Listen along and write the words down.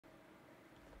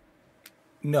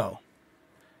No.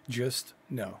 Just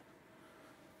no.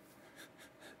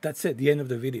 That's it. The end of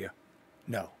the video.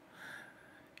 No.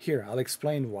 Here, I'll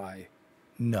explain why.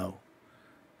 No.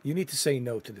 You need to say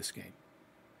no to this game.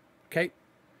 Okay?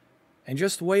 And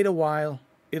just wait a while.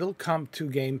 It'll come to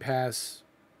Game Pass.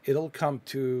 It'll come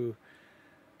to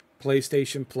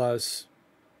PlayStation Plus.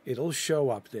 It'll show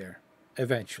up there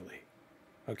eventually.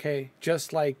 Okay?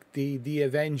 Just like the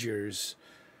Avengers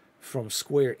from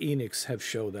Square Enix have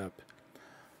showed up.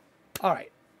 All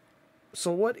right.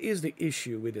 So what is the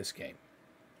issue with this game?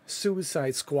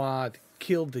 Suicide Squad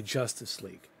killed the Justice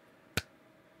League.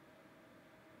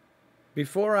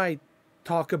 Before I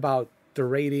talk about the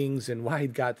ratings and why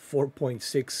it got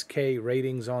 4.6K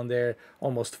ratings on there,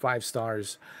 almost 5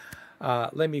 stars,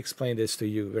 let me explain this to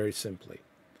you very simply.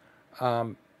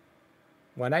 When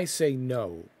I say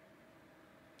no,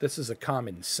 this is a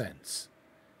common sense.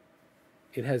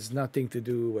 It has nothing to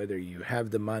do whether you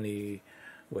have the money,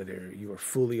 whether you are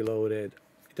fully loaded.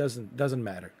 It doesn't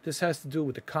matter. This has to do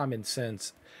with the common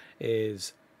sense.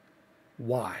 Is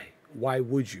why? Why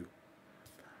would you?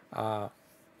 Because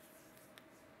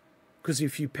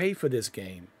if you pay for this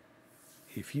game,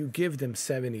 if you give them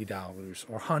 $70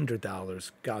 or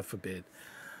 $100, God forbid,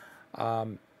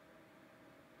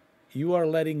 you are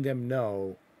letting them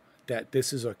know that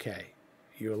this is okay.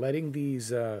 You're letting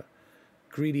these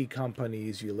greedy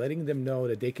companies, you're letting them know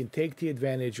that they can take the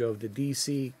advantage of the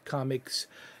DC comics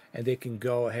and they can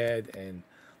go ahead and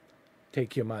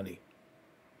take your money.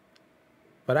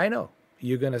 But I know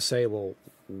you're going to say, well,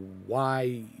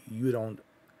 why you don't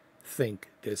think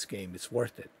this game is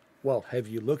worth it? Well, have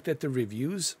you looked at the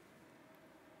reviews?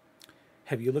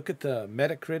 Have you looked at the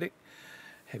Metacritic?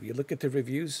 Have you looked at the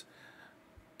reviews?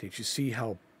 Did you see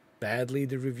how badly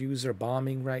the reviews are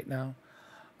bombing right now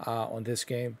on this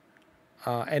game?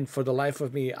 And for the life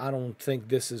of me, I don't think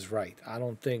this is right. I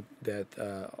don't think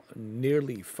that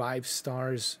nearly 5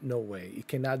 stars, no way. It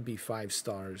cannot be 5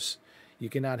 stars. You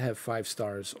cannot have 5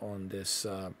 stars on this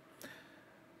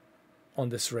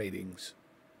ratings.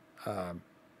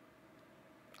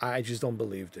 I just don't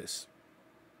believe this.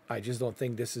 I just don't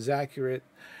think this is accurate.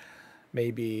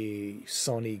 Maybe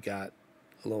Sony got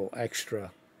a little extra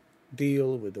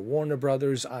deal with the Warner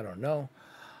Brothers. I don't know.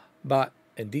 But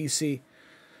in DC,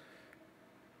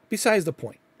 besides the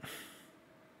point.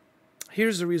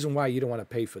 Here's the reason why you don't want to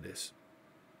pay for this.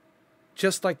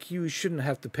 Just like you shouldn't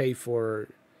have to pay for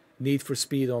Need for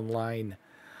Speed Online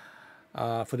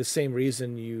for the same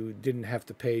reason you didn't have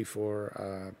to pay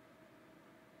for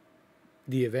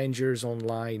the Avengers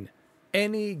Online.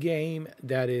 Any game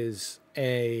that is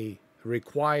a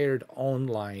required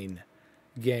online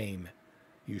game,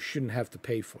 you shouldn't have to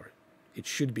pay for it. It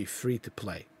should be free to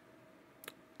play.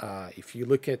 If you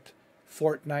look at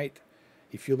Fortnite,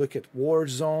 if you look at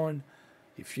Warzone,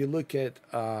 if you look at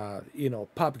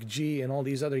PUBG and all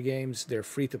these other games, they're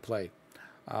free to play.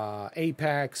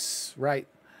 Apex, right?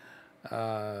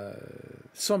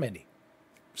 So many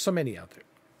out there.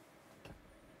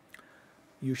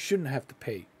 You shouldn't have to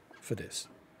pay for this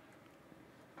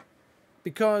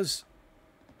because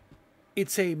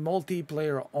it's a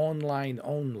multiplayer online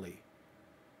only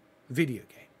video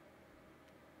game.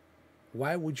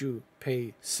 Why would you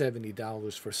pay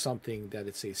 $70 for something that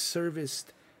it's a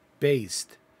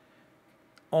service-based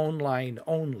online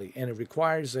only, and it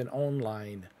requires an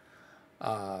online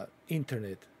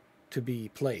internet to be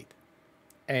played?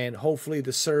 And hopefully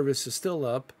the service is still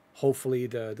up. Hopefully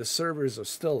the servers are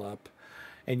still up.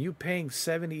 And you paying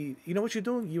 $70, you know what you're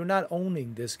doing? You're not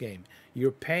owning this game.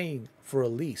 You're paying for a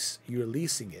lease. You're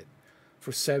leasing it for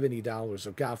 $70,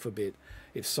 or God forbid,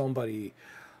 if somebody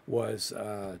was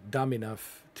dumb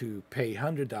enough to pay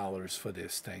 $100 for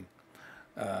this thing.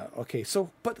 Okay,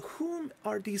 so, but whom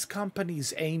are these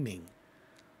companies aiming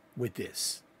with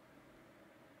this?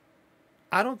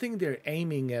 I don't think they're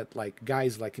aiming at like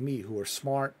guys like me who are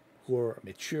smart, who are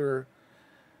mature,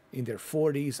 in their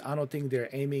 40s. I don't think they're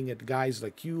aiming at guys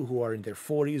like you who are in their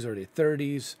 40s or their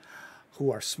 30s,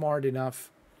 who are smart enough,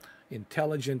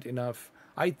 intelligent enough.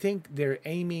 I think they're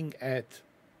aiming at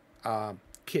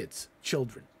kids,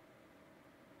 children.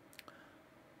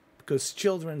 Because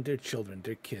children, they're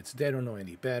kids. They don't know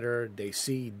any better. They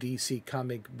see DC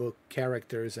comic book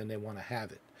characters and they want to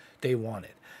have it. They want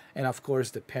it. And of course,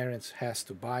 the parents has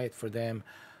to buy it for them,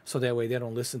 so that way they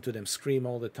don't listen to them scream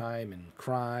all the time and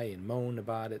cry and moan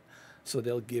about it. So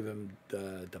they'll give them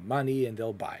the money and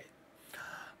they'll buy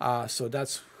it. So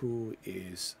that's who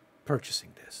is purchasing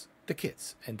this, the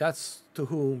kids. And that's to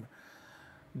whom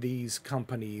these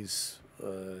companies,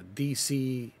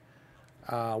 DC,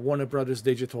 Warner Brothers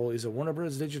Digital. Is it Warner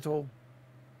Brothers Digital?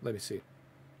 Let me see.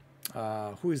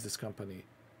 Who is this company?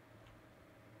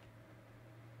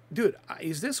 dude,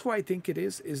 is this who I think it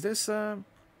is? Is this the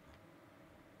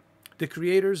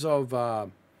creators of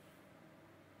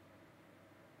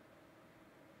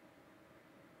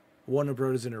Warner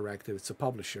Brothers Interactive? It's a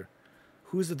publisher.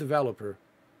 Who's the developer?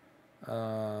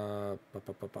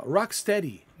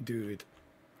 Rocksteady, dude.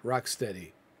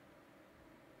 Rocksteady.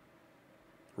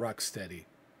 Rocksteady.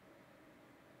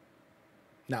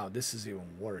 Now, this is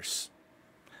even worse.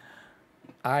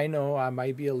 I know I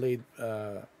might be late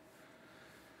to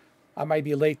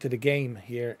the game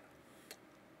here.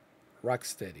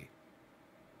 Rocksteady.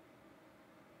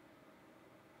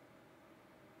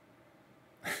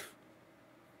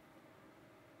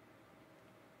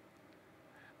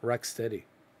 Rocksteady.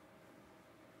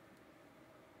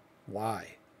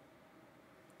 Why?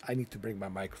 I need to bring my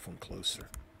microphone closer.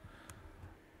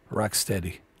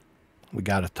 Rocksteady. We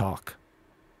gotta talk.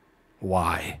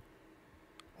 Why?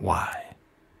 Why?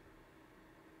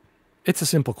 It's a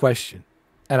simple question,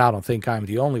 and I don't think I'm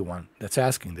the only one that's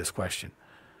asking this question.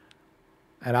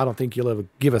 And I don't think you'll ever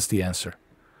give us the answer.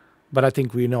 But I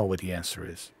think we know what the answer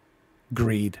is.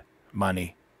 Greed,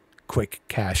 money, quick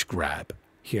cash grab.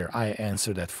 Here, I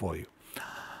answer that for you.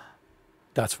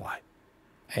 That's why.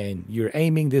 And you're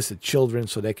aiming this at children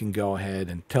so they can go ahead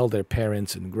and tell their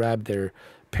parents and grab their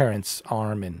parents'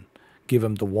 arm and give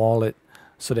them the wallet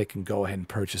so they can go ahead and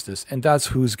purchase this. And that's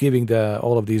who's giving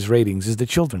all of these ratings is the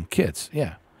children, kids,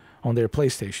 yeah, on their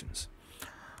PlayStations.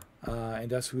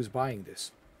 And that's who's buying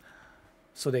this.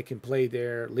 So they can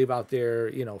live out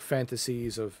their,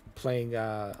 fantasies of playing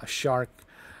a shark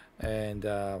and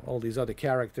all these other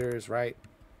characters, right?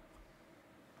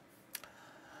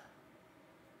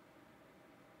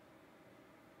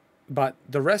 But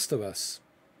the rest of us,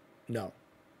 no,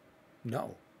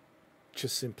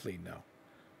 just simply no.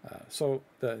 So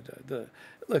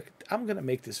look, I'm gonna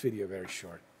make this video very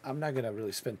short. I'm not gonna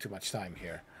really spend too much time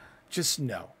here. Just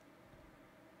no.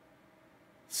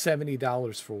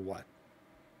 $70 for what?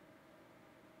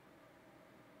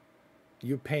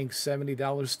 You're paying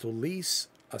 $70 to lease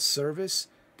a service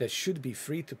that should be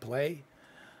free to play?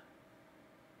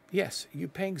 Yes, you're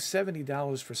paying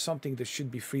 $70 for something that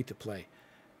should be free to play.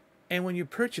 And when you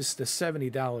purchase the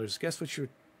 $70, guess what you're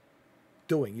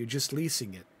doing? You're just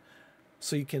leasing it.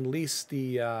 So you can lease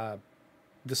the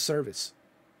service.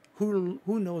 Who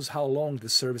knows how long the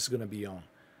service is going to be on?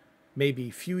 Maybe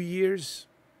a few years,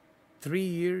 3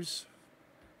 years,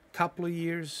 couple of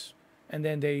years, and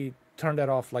then they turn that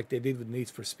off like they did with Need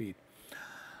for Speed.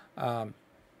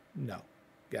 No,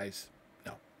 guys,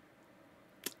 no.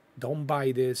 Don't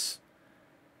buy this.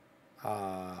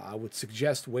 I would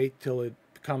suggest wait till it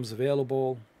becomes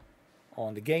available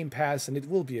on the Game Pass, and it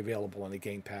will be available on the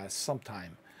Game Pass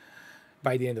sometime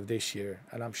by the end of this year,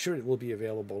 and I'm sure it will be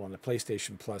available on the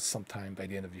PlayStation Plus sometime by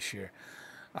the end of this year.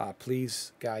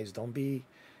 Please, guys, don't be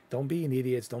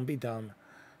idiots, don't be dumb,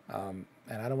 and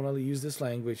I don't want to use this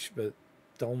language, but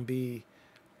don't be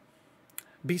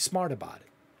smart about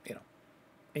it,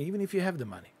 And even if you have the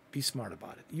money, be smart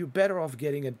about it. You're better off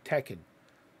getting a Tekken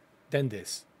than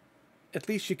this. At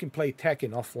least you can play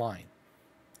Tekken offline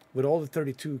with all the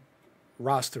 32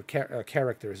 roster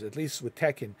characters. At least with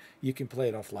Tekken, you can play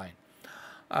it offline.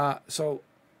 So,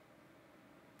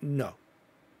 no,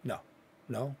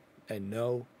 and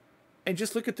no. And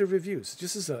just look at the reviews.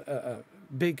 Just as a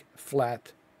big,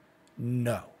 flat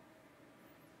no.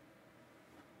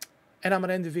 And I'm going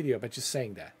to end the video by just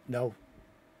saying that. No.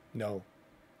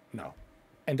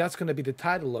 And that's going to be the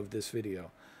title of this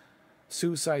video.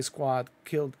 Suicide Squad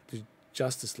killed the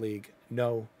Justice League.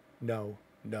 No. And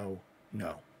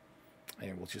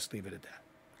we'll just leave it at that.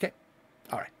 Okay?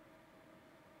 All right.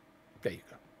 There you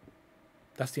go.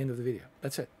 That's the end of the video.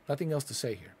 That's it. Nothing else to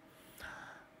say here.